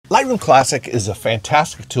Lightroom Classic is a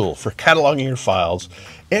fantastic tool for cataloging your files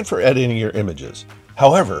and for editing your images.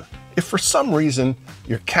 However, if for some reason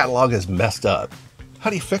your catalog is messed up, how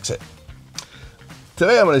do you fix it?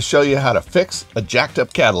 Today I'm going to show you how to fix a jacked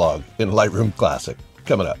up catalog in Lightroom Classic.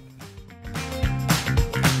 Coming up.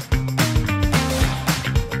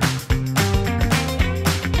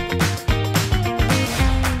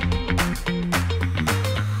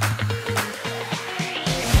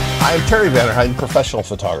 I'm Terry Vanderheiden, professional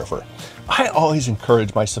photographer. I always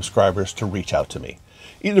encourage my subscribers to reach out to me,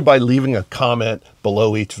 either by leaving a comment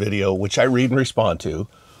below each video, which I read and respond to,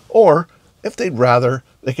 or if they'd rather,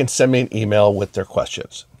 they can send me an email with their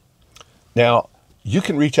questions. Now, you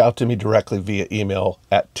can reach out to me directly via email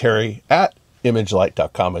at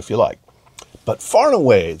terry@imagelight.com if you like. But far and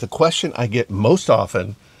away, the question I get most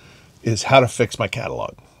often is how to fix my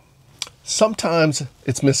catalog. Sometimes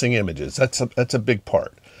it's missing images. That's a big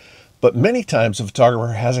part. But many times a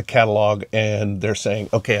photographer has a catalog and they're saying,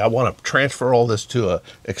 okay, I want to transfer all this to an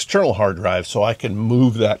external hard drive so I can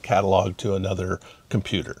move that catalog to another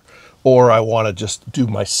computer. Or I want to just do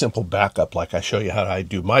my simple backup, like I show you how I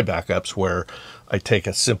do my backups, where I take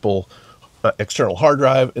a simple external hard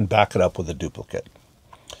drive and back it up with a duplicate.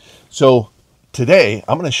 So today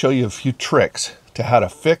I'm going to show you a few tricks to how to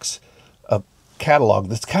fix a catalog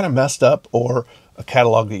that's kind of messed up, or a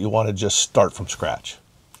catalog that you want to just start from scratch.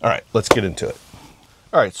 All right, let's get into it.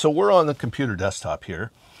 All right, so we're on the computer desktop here,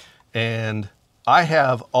 and I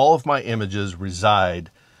have all of my images reside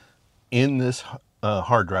in this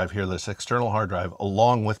hard drive here, this external hard drive,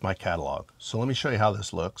 along with my catalog. So let me show you how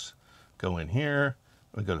this looks. Go in here,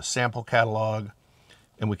 we go to sample catalog,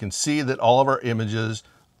 and we can see that all of our images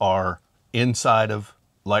are inside of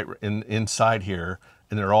inside here,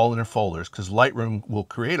 and they're all in their folders, because Lightroom will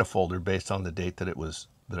create a folder based on the date that it was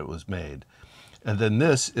made. And then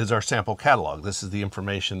this is our sample catalog. This is the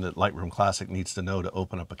information that Lightroom Classic needs to know to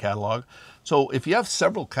open up a catalog. So if you have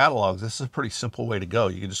several catalogs, this is a pretty simple way to go.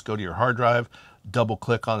 You can just go to your hard drive, double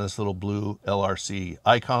click on this little blue LRC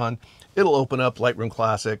icon. It'll open up Lightroom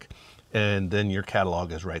Classic, and then your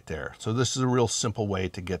catalog is right there. So this is a real simple way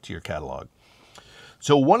to get to your catalog.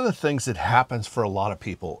 So one of the things that happens for a lot of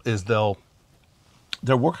people is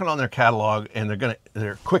they're working on their catalog and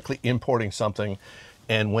they're quickly importing something.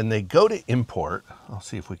 And when they go to import, I'll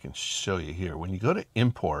see if we can show you here. When you go to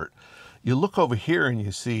import, you look over here and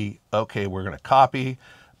you see, okay, we're going to copy,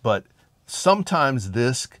 but sometimes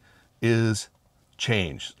this is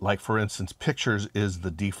changed. Like for instance, pictures is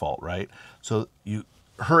the default, right? So you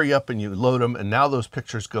hurry up and you load them, and now those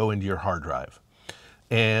pictures go into your hard drive.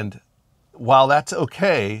 And while that's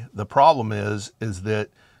okay, the problem is that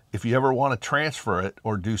if you ever want to transfer it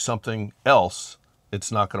or do something else,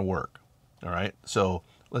 it's not going to work. All right, so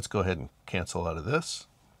let's go ahead and cancel out of this.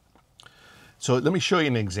 So let me show you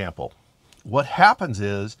an example. What happens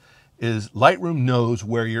is Lightroom knows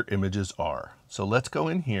where your images are. So let's go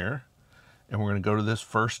in here, and we're going to go to this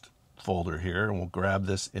first folder here, and we'll grab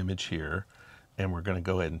this image here, and we're going to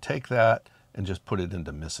go ahead and take that and just put it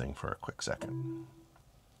into missing for a quick second.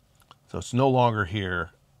 So it's no longer here,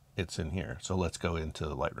 it's in here. So let's go into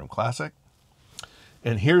Lightroom Classic.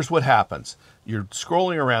 And here's what happens. You're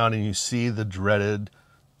scrolling around and you see the dreaded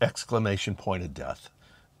exclamation point of death.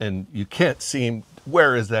 And you can't see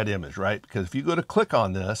where is that image, right? Because if you go to click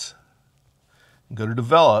on this, and go to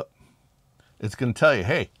develop, it's going to tell you,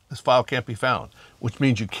 hey, this file can't be found, which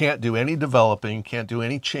means you can't do any developing, can't do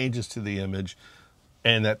any changes to the image,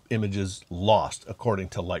 and that image is lost according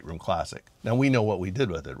to Lightroom Classic. Now we know what we did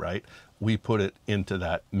with it, right? We put it into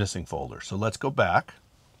that missing folder. So let's go back.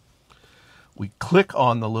 We click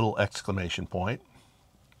on the little exclamation point,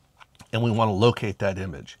 and we want to locate that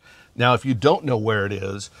image. Now, if you don't know where it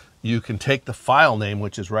is, you can take the file name,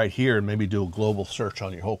 which is right here, and maybe do a global search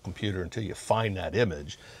on your whole computer until you find that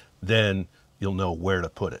image. Then you'll know where to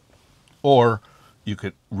put it. Or you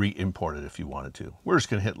could re-import it if you wanted to. We're just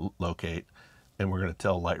going to hit locate, and we're going to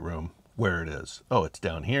tell Lightroom where it is. Oh, it's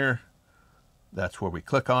down here. That's where we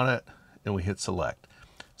click on it, and we hit select.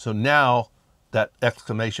 So now that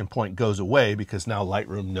exclamation point goes away, because now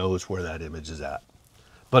Lightroom knows where that image is at.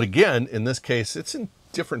 But again, in this case, it's in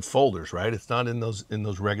different folders, right? It's not in those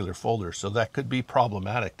regular folders. So that could be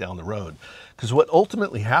problematic down the road. Because what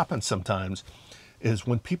ultimately happens sometimes is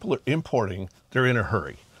when people are importing, they're in a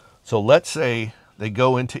hurry. So let's say they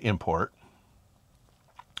go into import,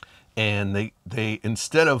 and they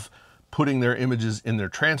instead of putting their images in their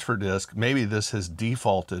transfer disk, maybe this has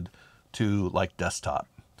defaulted to like desktop.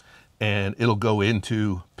 And it'll go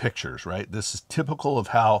into pictures, right? This is typical of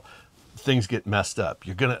how things get messed up.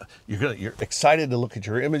 You're excited to look at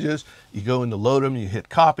your images. You go into load them, you hit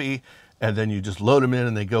copy, and then you just load them in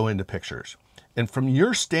and they go into pictures. And from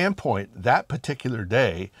your standpoint, that particular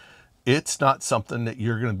day, it's not something that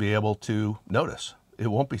you're going to be able to notice. It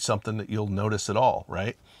won't be something that you'll notice at all,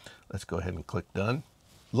 right? Let's go ahead and click done.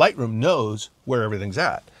 Lightroom knows where everything's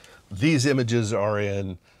at. These images are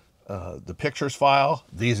in the pictures file.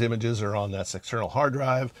 These images are on that external hard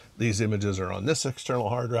drive. These images are on this external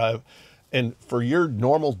hard drive. And for your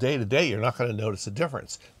normal day-to-day, you're not going to notice a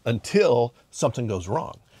difference until something goes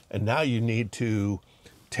wrong. And now you need to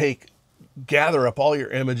gather up all your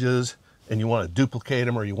images, and you want to duplicate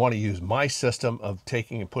them, or you want to use my system of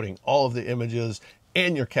taking and putting all of the images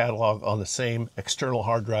and your catalog on the same external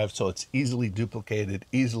hard drive so it's easily duplicated,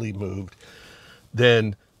 easily moved.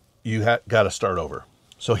 Then you got to start over.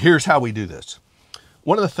 So here's how we do this.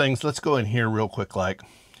 One of the things, let's go in here real quick,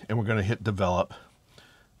 and we're going to hit develop,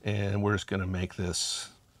 and we're just going to make this,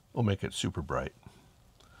 we'll make it super bright.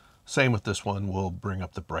 Same with this one, we'll bring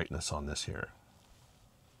up the brightness on this here.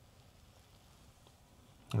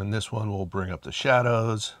 And this one we'll bring up the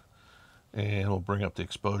shadows, and we'll bring up the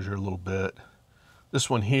exposure a little bit. This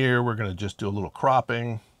one here, we're going to just do a little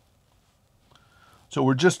cropping. So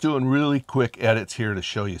we're just doing really quick edits here to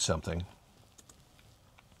show you something.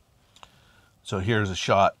 So here's a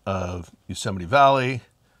shot of Yosemite Valley.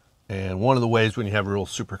 And one of the ways when you have real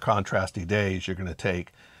super contrasty days, you're going to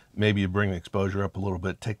maybe you bring the exposure up a little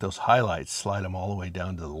bit, take those highlights, slide them all the way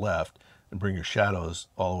down to the left, and bring your shadows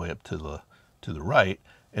all the way up to the right.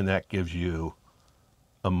 And that gives you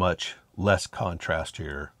a much less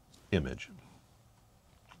contrastier image.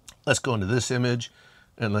 Let's go into this image,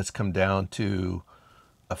 and let's come down to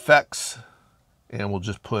effects, and we'll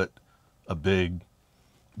just put a big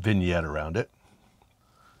vignette around it.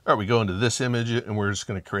 All right, we go into this image, and we're just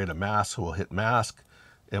going to create a mask. So we'll hit mask,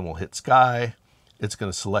 and we'll hit sky. It's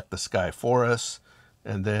going to select the sky for us.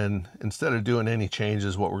 And then instead of doing any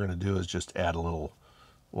changes, what we're going to do is just add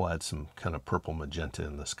we'll add some kind of purple magenta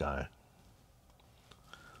in the sky.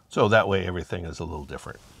 So that way everything is a little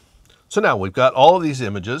different. So now we've got all of these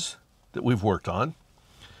images that we've worked on,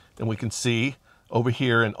 and we can see over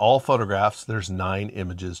here in all photographs, there's 9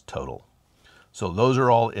 images total. So those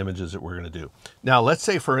are all images that we're going to do. Now, let's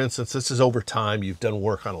say, for instance, this is over time. You've done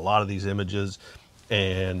work on a lot of these images,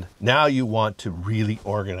 and now you want to really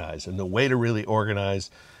organize. And the way to really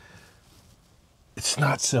organize, it's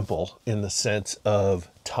not simple in the sense of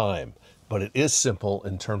time, but it is simple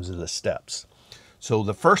in terms of the steps. So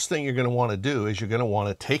the first thing you're going to want to do is you're going to want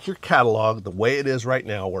to take your catalog the way it is right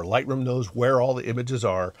now, where Lightroom knows where all the images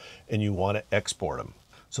are, and you want to export them.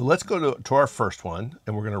 So let's go to our first one,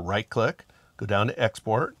 and we're going to right click, go down to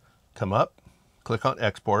export, come up, click on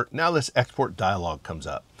export. Now this export dialog comes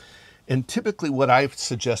up. And typically what I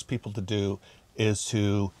suggest people to do is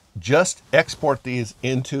to just export these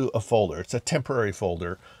into a folder. It's a temporary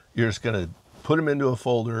folder. You're just going to put them into a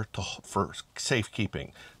folder for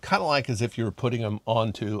safekeeping, kind of like as if you were putting them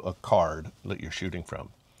onto a card that you're shooting from.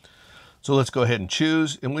 So let's go ahead and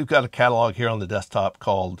choose, and we've got a catalog here on the desktop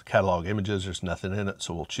called Catalog Images. There's nothing in it,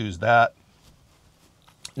 so we'll choose that.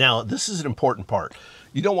 Now, this is an important part.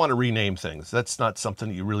 You don't want to rename things. That's not something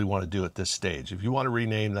that you really want to do at this stage. If you want to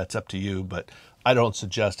rename, that's up to you, but I don't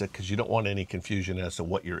suggest it because you don't want any confusion as to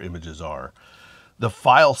what your images are. The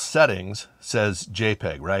file settings says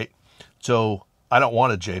JPEG, right? So I don't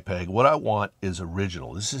want a JPEG. What I want is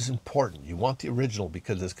original. This is important. You want the original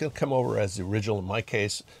because it's going to come over as the original, in my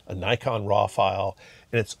case, a Nikon RAW file,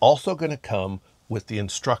 and it's also going to come with the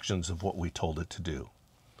instructions of what we told it to do.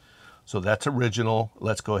 So that's original.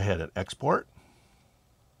 Let's go ahead and export.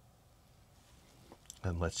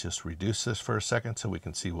 And let's just reduce this for a second so we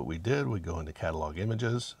can see what we did. We go into Catalog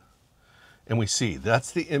Images, and we see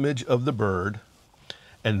that's the image of the bird.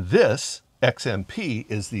 And this XMP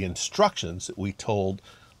is the instructions that we told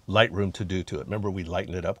Lightroom to do to it. Remember, we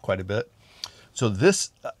lightened it up quite a bit. So this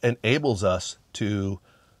enables us to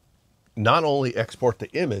not only export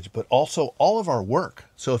the image, but also all of our work.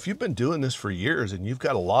 So if you've been doing this for years and you've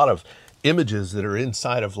got a lot of images that are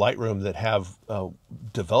inside of Lightroom that have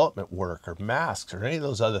development work or masks or any of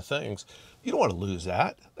those other things, you don't want to lose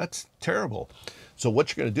that. That's terrible. So what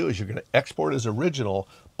you're going to do is you're going to export as original.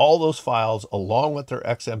 All those files along with their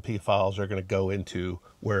XMP files are going to go into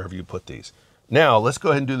wherever you put these. Now let's go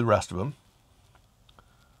ahead and do the rest of them.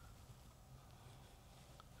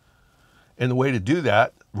 And the way to do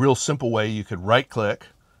that, real simple way, you could right click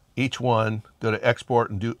each one, go to export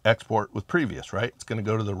and do export with previous, right? It's going to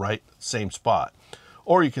go to the same spot.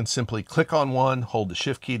 Or you can simply click on one, hold the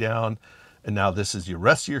shift key down, and now this is your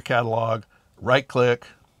rest of your catalog. Right click,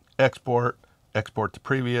 export, export to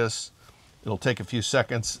previous. It'll take a few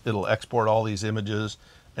seconds. It'll export all these images.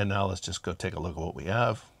 And now let's just go take a look at what we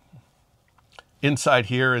have. Inside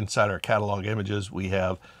here, inside our catalog images, we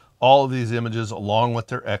have all of these images along with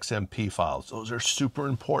their XMP files. Those are super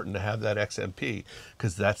important to have that XMP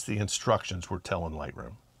because that's the instructions we're telling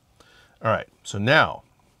Lightroom. All right, so now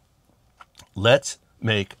let's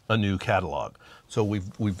make a new catalog. So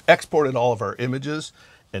we've exported all of our images,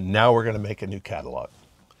 and now we're going to make a new catalog.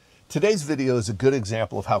 Today's video is a good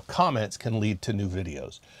example of how comments can lead to new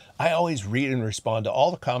videos. I always read and respond to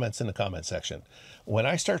all the comments in the comment section. When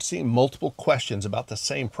I start seeing multiple questions about the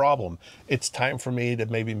same problem, it's time for me to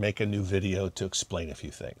maybe make a new video to explain a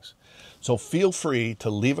few things. So feel free to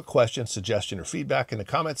leave a question, suggestion, or feedback in the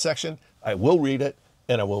comment section. I will read it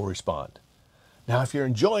and I will respond. Now, if you're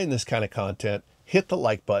enjoying this kind of content, hit the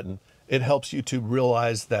like button. It helps YouTube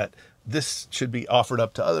realize that this should be offered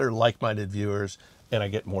up to other like-minded viewers and I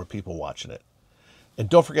get more people watching it. And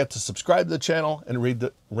don't forget to subscribe to the channel and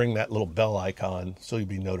ring that little bell icon so you'll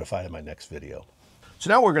be notified of my next video. So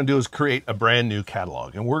now what we're going to do is create a brand new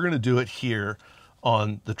catalog, and we're going to do it here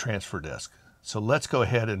on the transfer disk. So let's go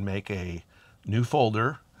ahead and make a new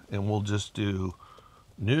folder, and we'll just do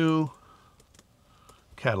new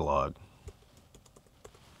catalog.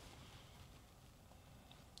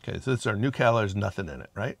 Okay, so this is our new catalog. There's nothing in it,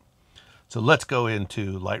 right? So let's go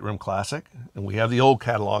into Lightroom Classic, and we have the old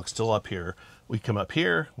catalog still up here. We come up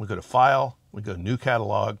here, we go to File, we go to New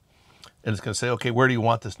Catalog, and it's going to say, okay, where do you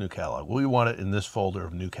want this new catalog? Well, we want it in this folder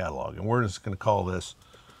of New Catalog, and we're just going to call this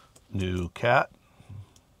New Cat.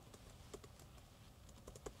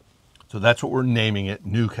 So that's what we're naming it,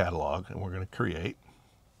 New Catalog, and we're going to create.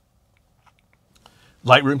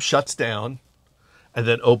 Lightroom shuts down and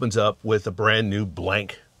then opens up with a brand new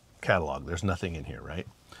blank catalog. There's nothing in here, right?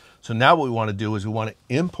 So now what we want to do is we want to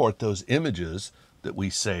import those images that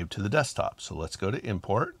we saved to the desktop. So let's go to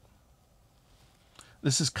Import.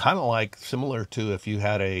 This is kind of like similar to if you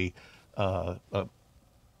had a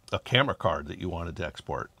camera card that you wanted to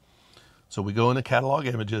export. So we go into Catalog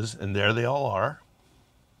Images, and there they all are.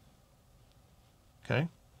 Okay.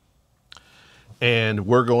 And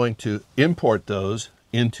we're going to import those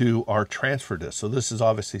into our transfer disk. So this is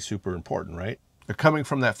obviously super important, right? They're coming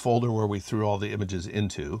from that folder where we threw all the images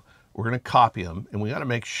into. We're going to copy them, and we got to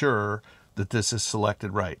make sure that this is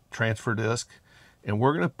selected right. Transfer disk, and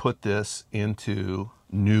we're going to put this into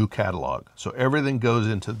New Catalog. So everything goes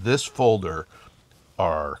into this folder,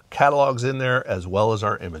 our catalogs in there as well as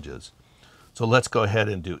our images. So let's go ahead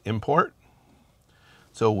and do import.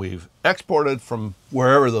 So we've exported from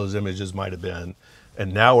wherever those images might have been,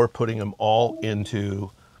 and now we're putting them all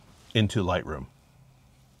into Lightroom.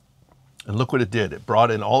 And look what it did. It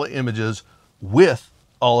brought in all the images with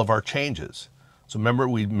all of our changes. So remember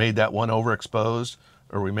we made that one overexposed,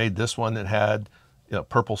 or we made this one that had, you know,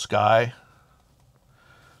 purple sky.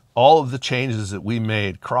 All of the changes that we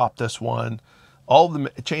made, cropped this one, all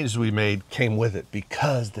of the changes we made came with it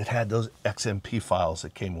because it had those XMP files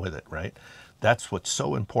that came with it, right? That's what's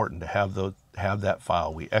so important, to have that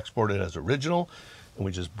file. We exported it as original and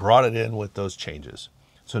we just brought it in with those changes.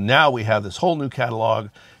 So now we have this whole new catalog,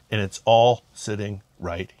 and it's all sitting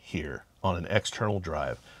right here on an external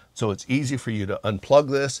drive. So it's easy for you to unplug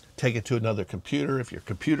this, take it to another computer. If your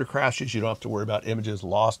computer crashes, you don't have to worry about images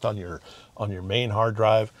lost on your main hard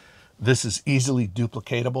drive. This is easily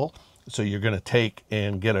duplicatable. So you're going to take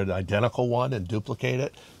and get an identical one and duplicate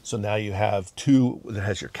it. So now you have two that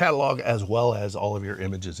has your catalog as well as all of your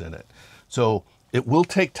images in it. So it will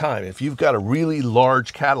take time. If you've got a really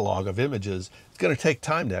large catalog of images, it's going to take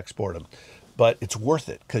time to export them. But it's worth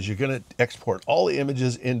it because you're going to export all the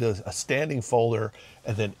images into a standing folder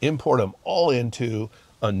and then import them all into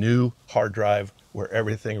a new hard drive where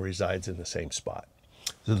everything resides in the same spot.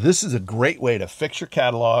 So this is a great way to fix your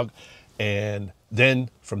catalog, and then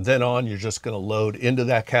from then on, you're just going to load into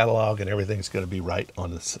that catalog and everything's going to be right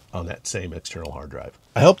on that same external hard drive.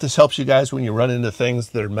 I hope this helps you guys when you run into things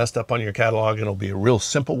that are messed up on your catalog. It'll be a real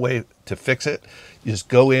simple way to fix it. You just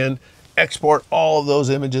go in, export all of those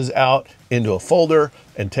images out into a folder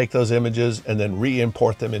and take those images and then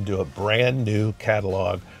re-import them into a brand new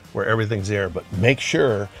catalog where everything's there. But make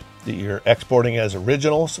sure that you're exporting as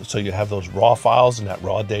originals so you have those raw files and that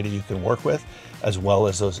raw data you can work with, as well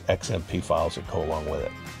as those XMP files that go along with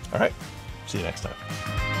it. All right, see you next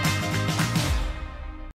time.